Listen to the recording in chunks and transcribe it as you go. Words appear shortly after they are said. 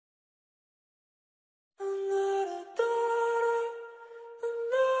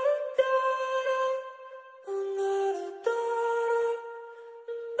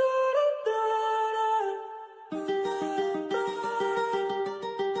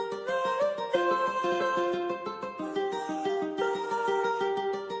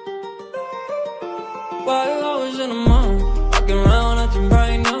Why you always in the mood? Walking around acting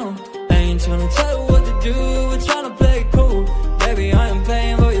right now. I ain't tryna tell you what to do, we're tryna play it cool. Baby, I am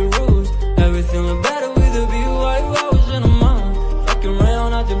playing by your rules. Everything look better with a view. Why you always in the mood? Walking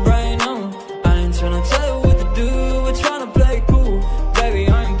around acting right now. I ain't tryna tell you what to do, we're tryna play it cool. Baby,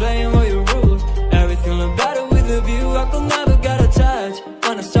 I ain't playing by your rules. Everything look better with a view. I could never get attached.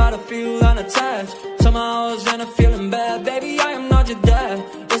 When I start to feel unattached, somehow I was in a feeling bad. Baby, I am not your dad.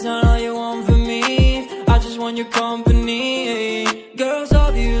 It's not all you want from me, I just want your company. Girls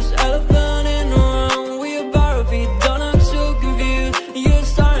obvious, elephant in the room. We about our feet, don't act so confused. You're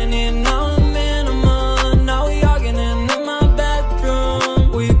starting it, now I'm in a month. Now we arguing in my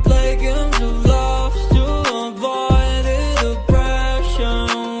bedroom. We play games of love to avoid the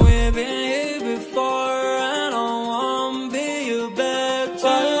depression. We've been here before and I won't be your bed.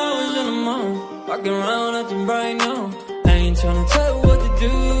 Why you always in the mood? Walking around acting right now. I ain't tryna tell you what to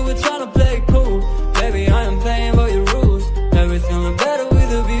do, we're tryna play it cool. Baby, I am playing by your rules. Everything look better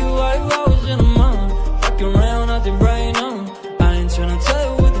with a view. Why you always in the mood? Walking around acting right now. I ain't tryna tell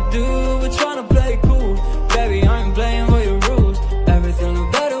you what to do, we're tryna play it cool. Baby, I am playing by your rules. Everything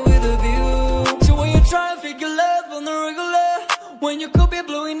look better with a view. So when you try to figure love on the regular, when you could be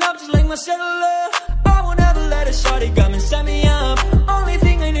blowing up just like my cellular, I won't ever let a shorty come and set me up. Only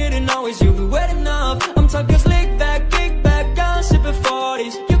thing I need to know is you be wet enough. I'm talking slick back, kick back, gun sipping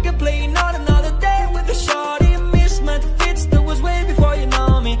 40s. You can play not another day with a shorty. Mismatch fits that was way before you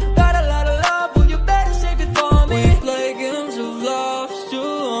know me. Got a lot of love, well you better save it for me. We play games of love to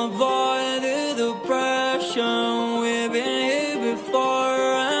avoid the depression. We've been here before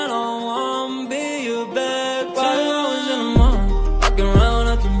and I won't be your bed. Why you always in the mood? Walking around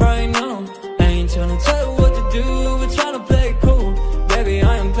acting right now. I ain't tryna tell you what to do, we're tryna play it cool. Baby,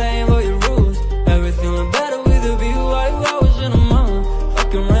 I am playing by your rules. Everything look better with a view. Why you always in the mood?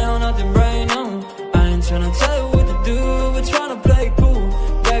 Walking around acting right now. I ain't tryna tell you what to do, we're tryna play it cool.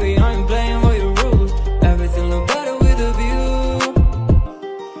 Baby, I ain't playing by your rules. Everything look better with a view.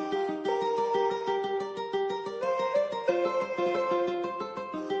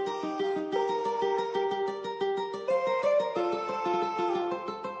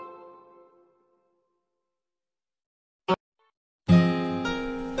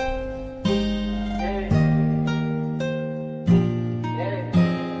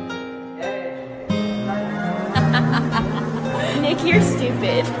 Nick, you're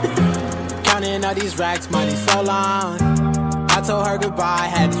stupid. Counting all these racks, money so long. I told her goodbye,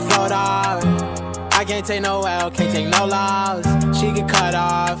 had to float off. I can't take no L, can't take no loss. She get cut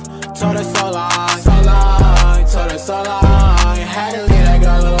off, told her so long, so long, told her so long. Had to leave that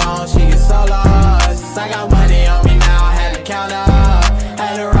girl alone, she get so lost. I got money on me now, had to count up.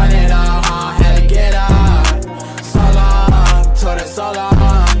 Had to run it up, had to get up. So long, told her so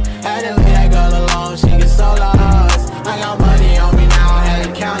long. Had to leave that girl alone, she get so lost. I got money on me now, had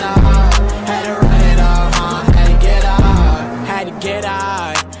to count up. Had to run it up, had to get up. Had to get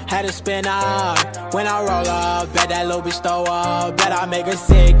up, had to spin up. When I roll up, bet that little bitch throw up. Bet I make her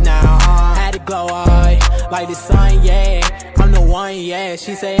sick now, had to glow up like the sun, yeah. I'm the one, yeah.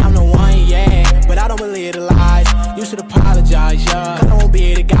 She say I'm the one, yeah. But I don't believe the lies. You should apologize, yeah. Cause I won't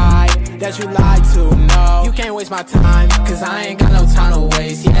be the guy that you lied to, no. You can't waste my time, cause I ain't got no time to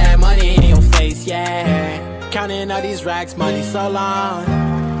waste. Yeah, money in your face, yeah. Counting all these racks, money so long.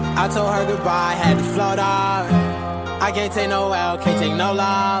 I told her goodbye, had to float off. I can't take no L, can't take no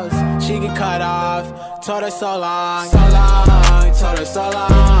loss. She get cut off, told her so long, so long, told her so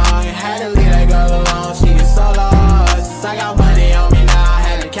long. Had to leave that girl alone, she get so lost. I got money on me now,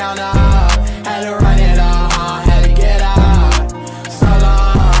 had to count up. Had to run it up, had to get up. So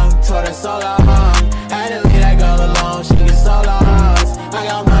long, told her so long. Had to leave that girl alone, she get so lost. I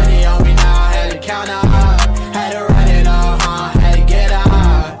got money on me now, had to count up. Had to run it up, had to get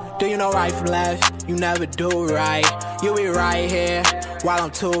up. Do you know right from left? You never do right. You be right here while I'm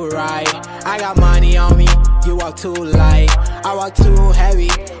too right. I got money on me, you walk too light. I walk too heavy,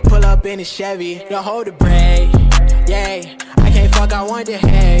 pull up in a Chevy. Don't hold the brake, yeah. I can't fuck, I want the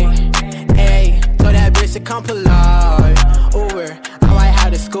hay, hey. Told that bitch to come pull up, Uber. I might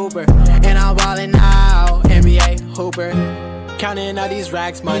have the scooper, and I'm ballin' out, NBA hooper. Counting all these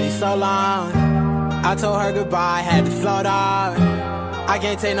racks, money so long. I told her goodbye, had to float off. I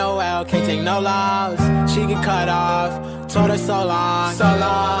can't take no L, can't take no loss. She get cut off, told her so long, so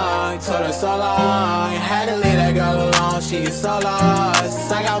long, told her so long. Had to leave that girl alone, she get so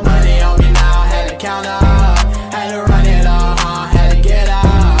lost. I got money on me now, had to count up. Had to run it up, had to get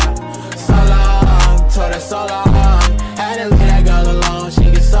up. So long, told her so long. Had to leave that girl alone, she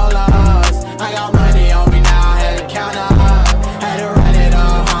get so lost. I got money on me now, had to count up. Had to run it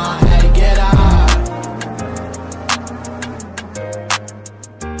up, had to get up.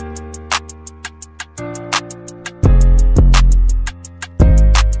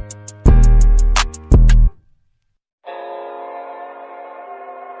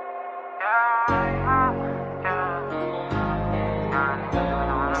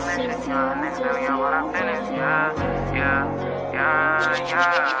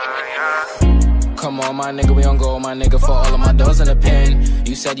 Come on, my nigga, we on go, my nigga, for all of my doors in the pen.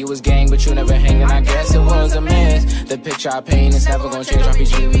 You said you was gang, but you never hanging, I guess it was a miss. The picture I paint is never gonna change,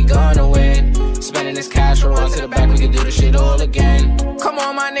 RPG, we gonna win. Spending this cash, we'll run to the back, we can do this shit all again. Come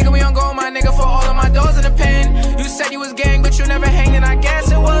on, my nigga, we on go, my nigga, for all of my doors in the pen. You said you was gang, but you never hanging, I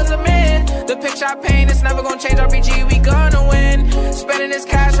guess it was a myth. The picture I paint is never gonna change, RPG, we gonna win. Spending this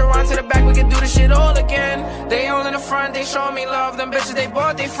cash, we'll run to the back, we can do this shit all again. They all in the front, they showing me love, them bitches, they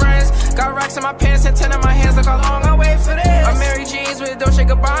bought their friends. Got racks in my pants and 10 in my hands, look how long I wait for this. I'm Mary Jeans with Dolce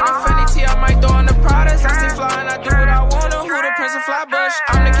Gabbana, Fendi T, I might throw on the Pradas. I stay fly and I do what I wanna. Who the Prince of Flatbush?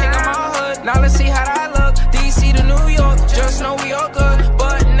 I'm the king of my hood. Now let's see how that look. DC to New York, just know we all good.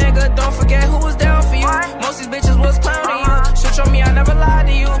 But nigga, don't forget who was down for you. Most these bitches was clowning you. Switch on me, I never lied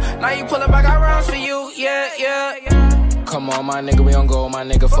to you. Now you pull up, I got rounds for you. Yeah, yeah, yeah. Come on, my nigga, we on go, my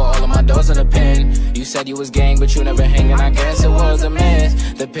nigga, for all of my doors in the pen. You said you was gang, but you never hanging, I guess it was a miss.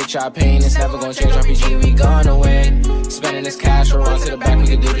 The picture I paint is never gonna change, RPG, we gonna win. Spending this cash, we'll run to the back, we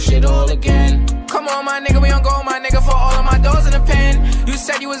can do this shit all again. Come on, my nigga, we on go, my nigga, for all of my doors in the pen. You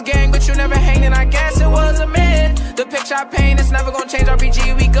said you was gang, but you never hanging, I guess it was a myth. The picture I paint is never gonna change,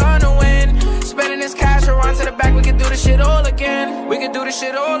 RPG, we gonna win. Spending this cash, we'll run to the back, we can do this shit all again. We can do this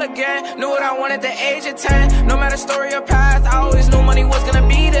shit all again. Knew what I wanted at the age of 10. No matter story or path, I always knew money was gonna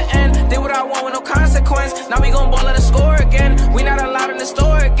be the end. Did what I want with no consequence. Now we gon' ball at the score again. We not allowed in the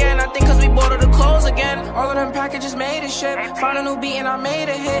store again. I think cause we bought all the clothes again. All of them packages made a shit. Found a new beat and I made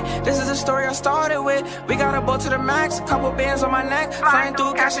a hit. This is a story I started with. We got a boat to the max, couple bands on my neck, flying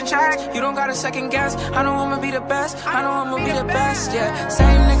through cash and checks. You don't gotta second guess. I know I'ma be the best. I know I'ma be the best. Yeah,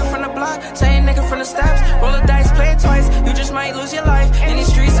 same nigga from the block, same nigga from the steps. Roll the dice, play it twice. You just might lose your life in these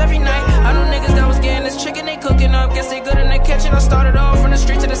streets every night. I know niggas that was getting this chicken they cooking up. Guess they good in the kitchen. I started off from the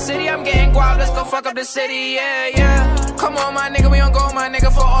street to the city. I'm getting guap. Let's go fuck up the city. Yeah, yeah. Come on, my nigga, we on go, my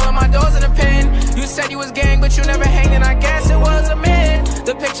nigga, for all of my doors in the pen. You said you was gang, but you never hanging. I guess it was a myth.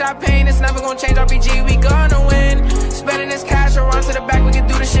 The picture I paint is never gonna change. RPG, we gonna win. Spending this cash, we'll run to the back, we can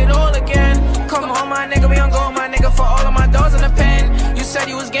do this shit all again. Come on, my nigga, we on go, my nigga, for all of my doors in the pen. You said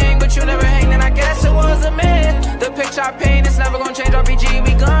you was gang, but you never hanging. I guess it was a myth. The picture I paint is never gonna change. RPG,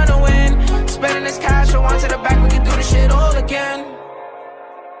 we gonna win. Spending this cash, we'll run to the back, we can do this shit all again.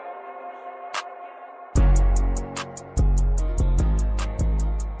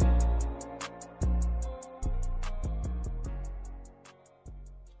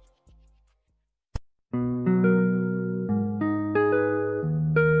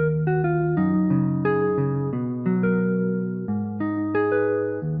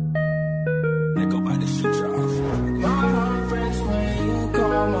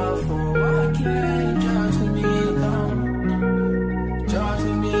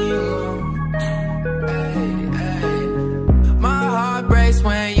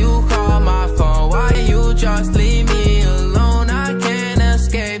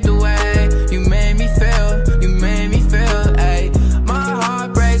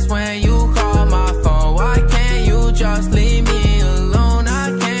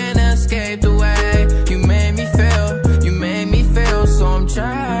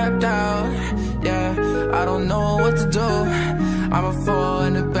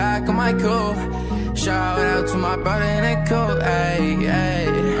 Shout out to my brother in that coat, ayy,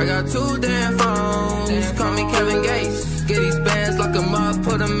 ayy. I got 2 damn phones, call me Kevin Gates. Get these bands, lock them up,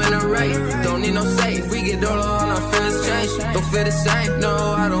 put them in a race. Don't need no safe, we get all our feelings change. Don't feel the same, no,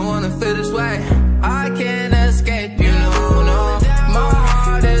 I don't wanna feel this way. I can't escape, you know, no. My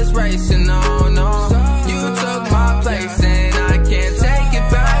heart is racing, no, no. You took my place and I can't take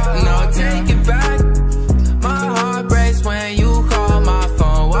it back, no, take it back. My heart breaks when you call my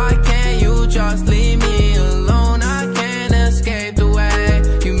phone, why can't you just leave me alone? I can't escape the way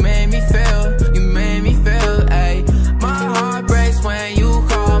you made me feel, ayy. My heart breaks when you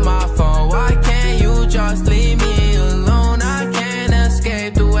call my phone, why can't you just leave me alone? I can't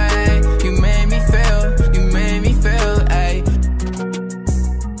escape the way you made me feel, ayy.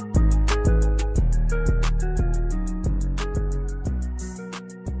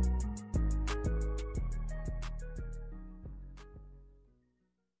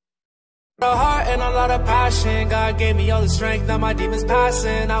 A heart and a lot of passion. God gave me all the strength, now my demons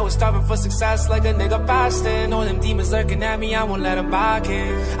passing. I was starving for success like a nigga fasting. All them demons lurking at me, I won't let them back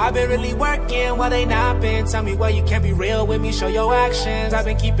in. I've been really working while they napping. Tell me why you can't be real with me, show your actions. I've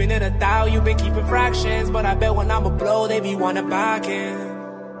been keeping it 1,000, you've been keeping fractions. But I bet when I'm a blow, they be wanna back in.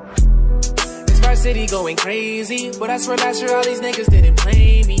 This city going crazy, but I swear last year all these niggas didn't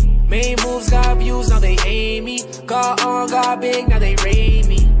play me. Main moves got views, now they hate me. Got on, got big, now they rate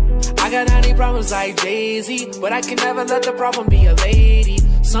me. I got 90 problems like Jay-Z, but I can never let the problem be a lady.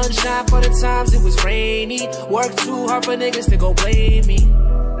 sunshine for the times it was rainy. Worked too hard for niggas to go blame me.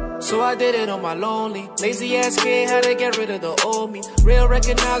 So I did it on my lonely. Lazy ass kid had to get rid of the old me. Real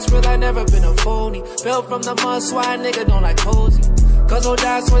recognize real, I never been a phony. Built from the mud, so why a nigga don't like cozy. Cause old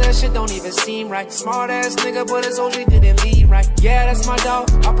dad swear that shit don't even seem right. Smart ass nigga, but his OG didn't lead right. Yeah, that's my dog,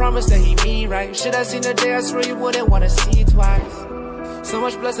 I promise that he mean right. Shit I seen the day, I swear you wouldn't wanna see twice. So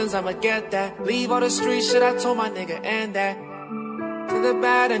much blessings, I'ma get that. Leave all the street shit, I told my nigga, and that. To the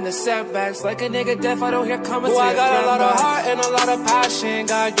bad and the setbacks, like a nigga deaf, I don't hear coming. Oh, I got a lot of heart and a lot of passion.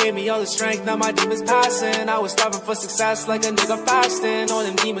 God gave me all the strength, now my demons passing. I was starving for success like a nigga fasting. All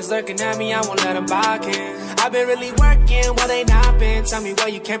them demons lurking at me, I won't let them back in. I've been really working while they napping. Tell me why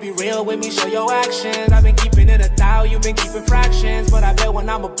you can't be real with me, show your actions. I've been keeping it 1,000, you been keeping fractions. But I bet when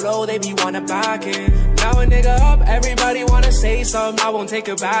I'ma blow, they be wanna back in. Now a nigga up, everybody wanna say something. I won't take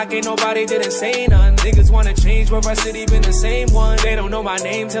it back, ain't nobody didn't say none. Niggas wanna change, but our city been the same one. They don't know my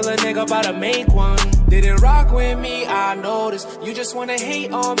name till a nigga about to make one. Didn't rock with me, I noticed. You just wanna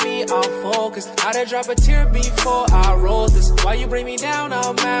hate on me, I'm focused. I done drop a tear before I wrote this. Why you bring me down,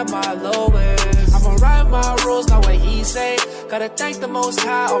 I'm at my lowest. I'ma write my rules, not what he say. Gotta thank the most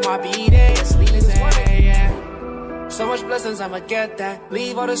high on my B-day. Yeah. So much blessings, I'ma get that.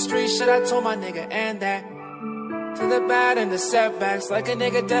 Leave all the street shit, I told my nigga, and that. To the bad and the setbacks, like a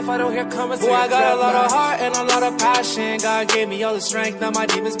nigga deaf, I don't hear coming. Oh, I got a lot of heart and a lot of passion. God gave me all the strength, now my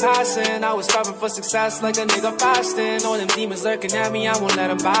demons passing. I was starving for success like a nigga fasting. All them demons lurking at me, I won't let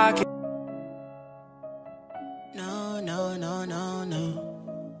them back in. No, no, no, no, no.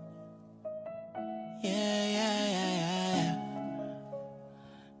 Yeah, yeah, yeah, yeah,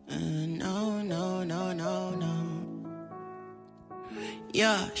 yeah. No, no, no, no, no.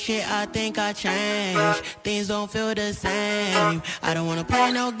 Yeah, shit, I think I changed. Things don't feel the same. I don't wanna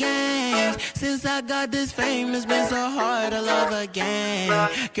play no games. Since I got this fame, it's been so hard to love again.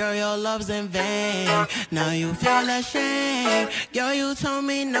 Girl, your love's in vain. Now you feel ashamed. Girl, you told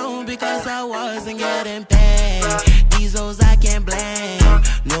me no because I wasn't getting paid. These hoes I can't blame.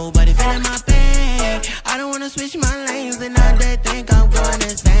 Nobody feeling my pain. I don't wanna switch my lanes and now they think I'm going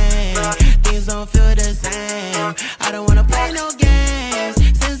insane. Things don't feel the same. I don't wanna play no games.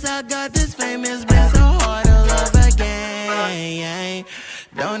 Since I got this fame, it's been so hard to love again.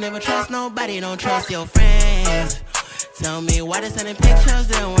 Don't ever trust nobody, don't trust your friends. Tell me why they sending pictures,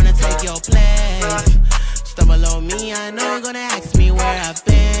 they don't wanna take your place. Stumble on me, I know you're gonna ask me where I've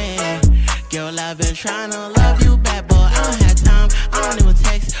been. Girl, I've been trying to love you back, but I don't have time, I don't even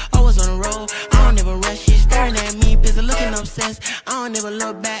text. Always on the road, I don't even rush. She's staring at me, busy looking obsessed. I don't ever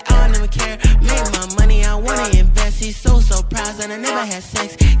look back, I don't even care. Make my money, I wanna invest. She's so surprised that I never had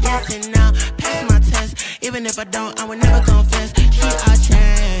sex. Yes and now, pass my test. Even if I don't, I would never confess. She I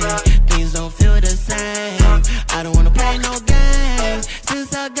change, things don't feel the same. I don't wanna play no games.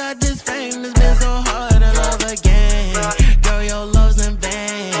 Since I got this fame, it's been so hard to love again. Girl, your love's in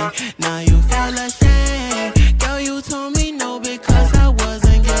vain. Now you feel ashamed. Girl, you told me no because I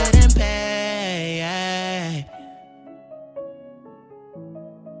wasn't getting paid.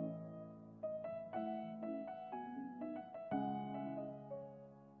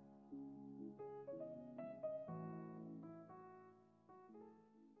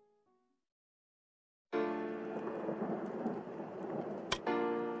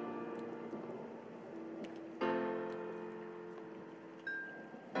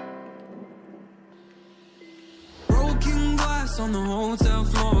 On the hotel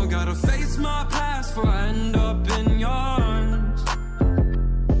floor, gotta face my past before I end up in your arms.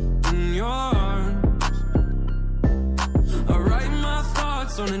 In your arms. I write my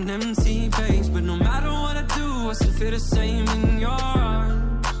thoughts on an empty page, but no matter what I do, I still feel the same in your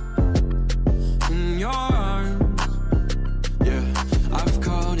arms. In your arms. Yeah, I've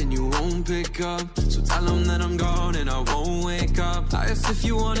called and you won't pick up, so tell them that I'm gone and I won't wake up. I asked if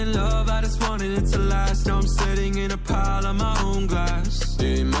you wanted love, I just wanted it to last. Now I'm sitting in a pile of my own glass.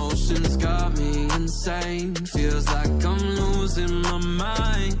 The emotions got me insane. Feels like I'm losing my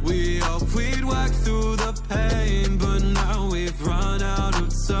mind. We hoped we'd work through the pain, but now we've run out of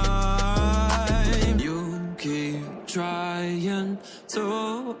time. You keep trying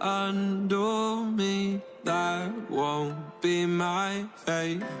to undo me. That won't be my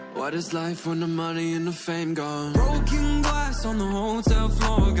fate. What is life when the money and the fame gone? Broken glass on the hotel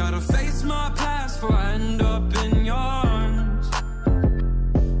floor, gotta face my past before I end up in your arms.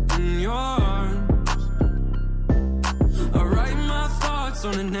 In your arms. I write my thoughts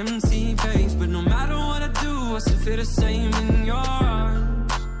on an empty page, but no matter what I do, I still feel the same in your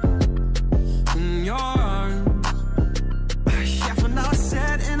arms. In your arms. Yeah, when I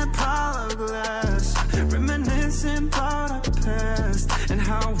sat in a pile of glass, reminiscing about our past and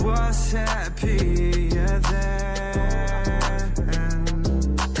how I was happier then,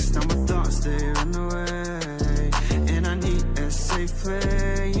 'cause now my thoughts, they run away, and I need a safe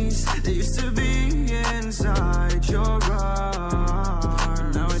place that used to be inside your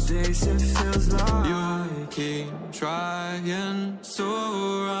arms. Nowadays it feels like you keep trying to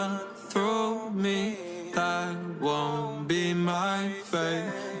run through me. That won't be my fate.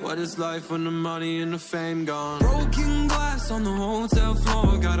 What is life when the money and the fame gone? Broken glass on the hotel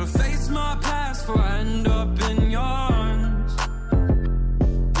floor. Gotta face my past before I end up in your arms.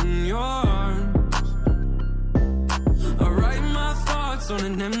 In your arms. I write my thoughts on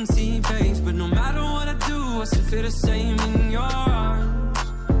an empty page, but no matter what I do, I still feel the same in your arms.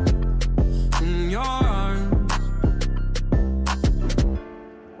 In your arms.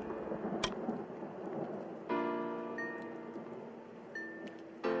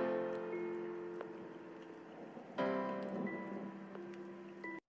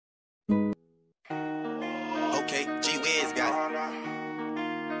 Okay, G-Wiz got it.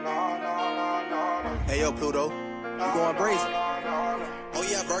 Hey, yo, Pluto, you going brazen? Oh,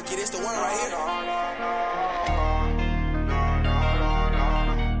 yeah, Berkey, this the one right here.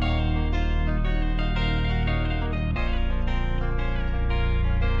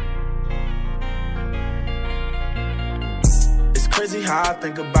 It's crazy how I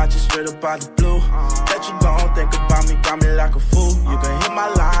think about you straight up out the blue. That you don't think about me, got me like a fool. You can hit my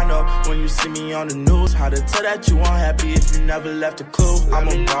line up when you see me on the news. How to tell that you unhappy if you never left a clue. I'm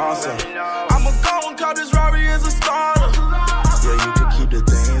a boss, I'ma go and call this Rari as a starter. Yeah, you can keep the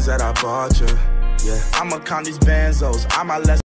things that I bought you. Yeah, I'ma count these benzos, I might let